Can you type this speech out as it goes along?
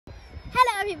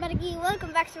everybody,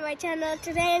 welcome back to my channel.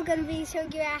 Today I'm going to be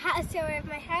showing you a house tour of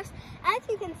my house. As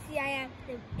you can see, I am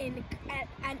at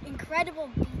an incredible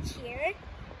beach here.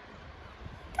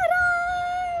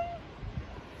 Ta-da!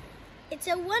 It's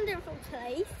a wonderful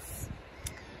place.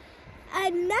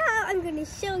 And now I'm going to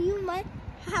show you my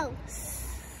house.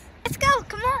 Let's go,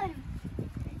 come on!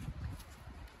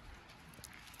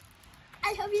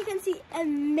 I hope you can see a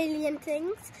million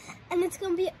things, and it's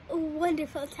going to be a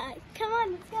wonderful time. Come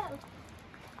on, let's go.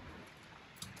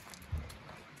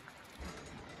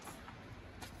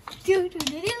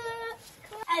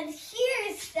 And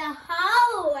here's the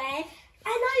hallway, and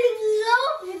I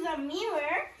love the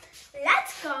mirror.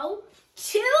 Let's go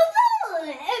to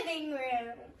the living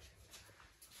room.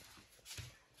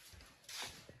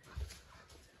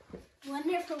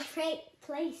 Wonderful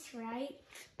place, right?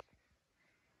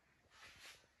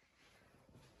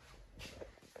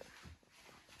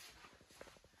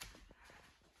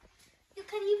 You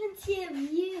can even see a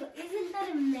view. Isn't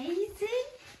that amazing?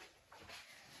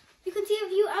 You can see a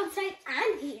view outside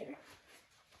and here.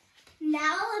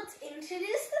 Now let's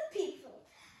introduce the people.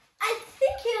 I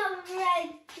think you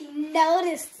already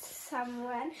noticed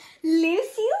someone.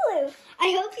 Lucy Lou.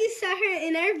 I hope you saw her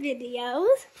in our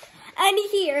videos. And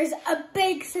here's a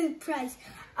big surprise.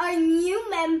 Our new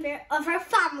member of our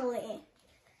family.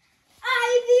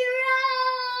 Ivy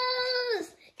Rose!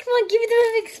 Come on, give me the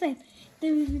big smile.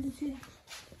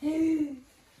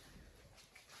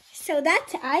 So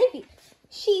that's Ivy.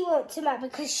 She won't smile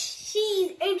because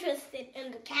she's interested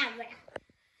in the camera.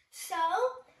 So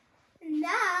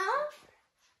now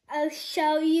I'll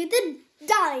show you the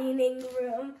dining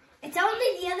room. It's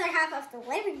only the other half of the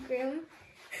living room.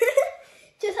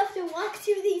 Just have to walk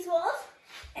through these walls,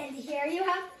 and here you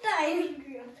have the dining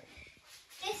room.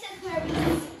 This is where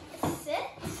we sit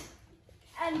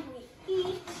and we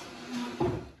eat.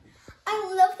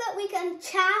 I love that we can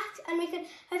chat and we can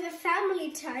have a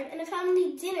family time and a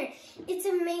family dinner. It's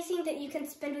amazing that you can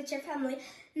spend with your family.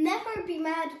 Never be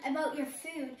mad about your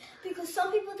food because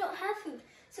some people don't have food.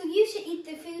 So you should eat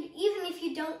the food even if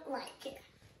you don't like it.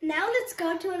 Now let's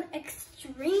go to an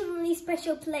extremely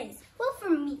special place. Well,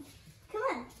 for me. Come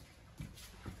on.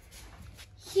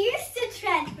 Here's the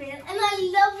treadmill, and I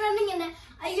love running in it.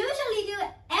 I usually do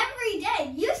it every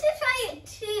day. You should try it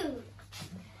too.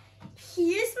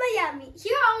 Here's Miami.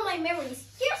 Here are all my memories.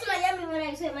 Here's Miami when I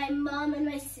was with my mom and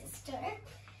my sister.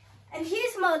 And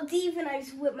here's Maldives when I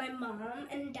was with my mom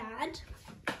and dad.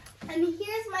 And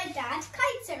here's my dad's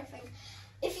kite surfing.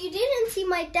 If you didn't see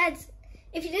my dad's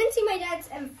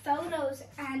photos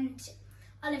and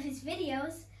all of his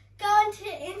videos, go onto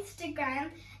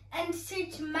Instagram and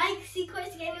search Mike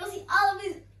Seacourse again. You'll see all of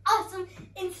his awesome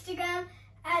Instagram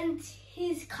and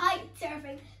his kite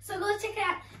surfing. So go check it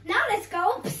out. Now let's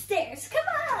go upstairs. Come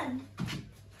on.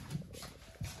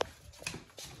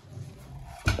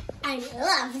 I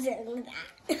love doing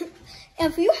that.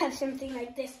 If you have something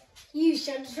like this, you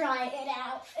should try it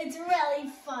out. It's really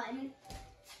fun.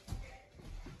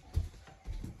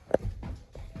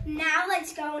 Now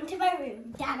let's go into my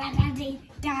room. Da da da dee,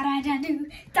 da da da do,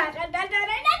 da da da da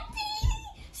da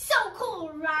dee. So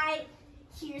cool, right?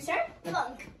 Here's our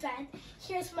bunk bed.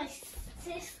 Here's my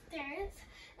sister's,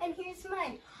 and here's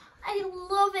mine. I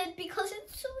love it because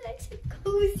it's so nice and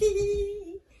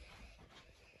cozy.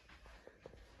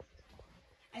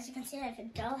 As you can see, I have a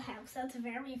dollhouse. That's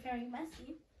very, very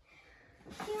messy.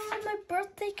 Here are my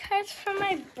birthday cards for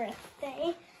my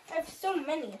birthday. I have so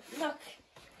many. Look.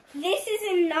 This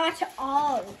is not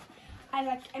all. I have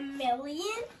like a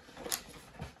million.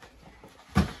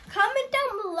 Comment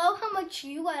down below how much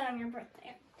you got on your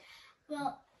birthday.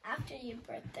 Well, after your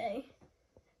birthday.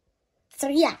 So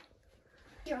yeah.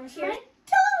 Here's my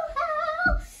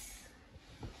dollhouse.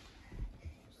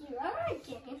 Here are our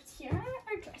games. Here are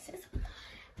our dresses.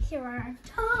 Here are our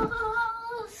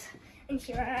dolls. And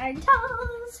here are our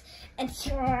dolls. And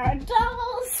here are our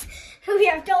dolls. We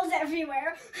have dolls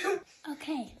everywhere.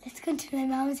 Okay, let's go to my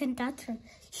mom's and dad's room.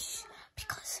 Shh,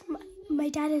 because my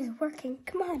dad is working.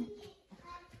 Come on.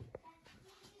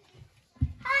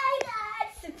 Hi, Dad.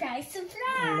 Surprise, surprise.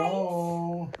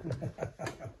 Hello.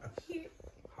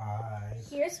 Hi.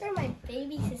 Here's where my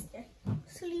baby sister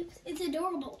sleeps. It's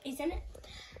adorable, isn't it?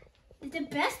 The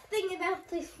best thing about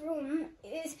this room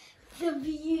is the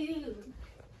view.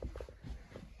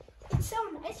 It's so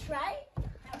nice, right?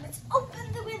 Now let's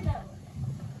open the window.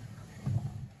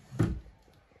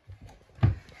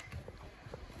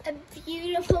 A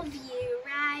beautiful view,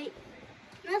 right?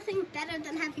 Nothing better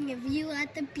than having a view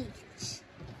at the beach.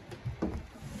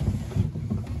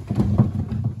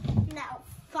 Now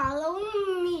follow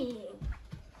me.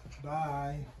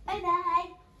 Bye. Bye-bye.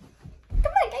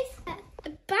 Come on, guys.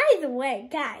 way,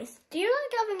 guys, do you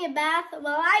like having a bath?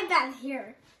 Well, I bath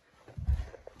here.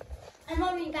 And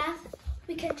when we bath,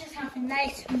 we can just have a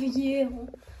nice view.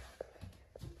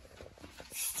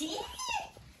 See?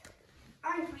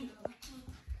 Aren't we lucky?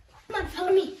 Come on,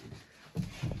 follow me.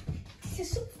 This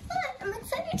is so fun. I'm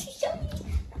excited to show you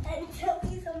and tell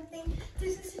you something.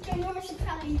 This is a ginormous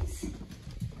surprise.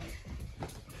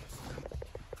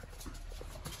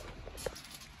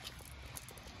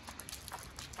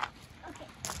 Okay,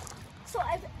 so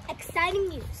I have exciting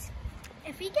news.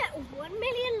 If we get 1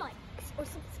 million likes or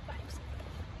subscribes,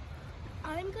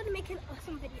 I'm gonna make an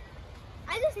awesome video.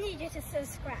 I just need you to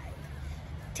subscribe.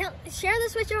 Share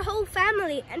this with your whole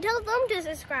family and tell them to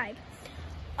subscribe.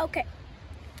 Okay,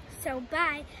 so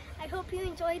bye. I hope you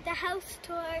enjoyed the house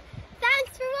tour.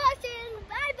 Thanks for watching.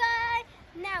 Bye bye.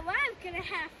 Now I'm gonna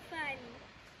have fun.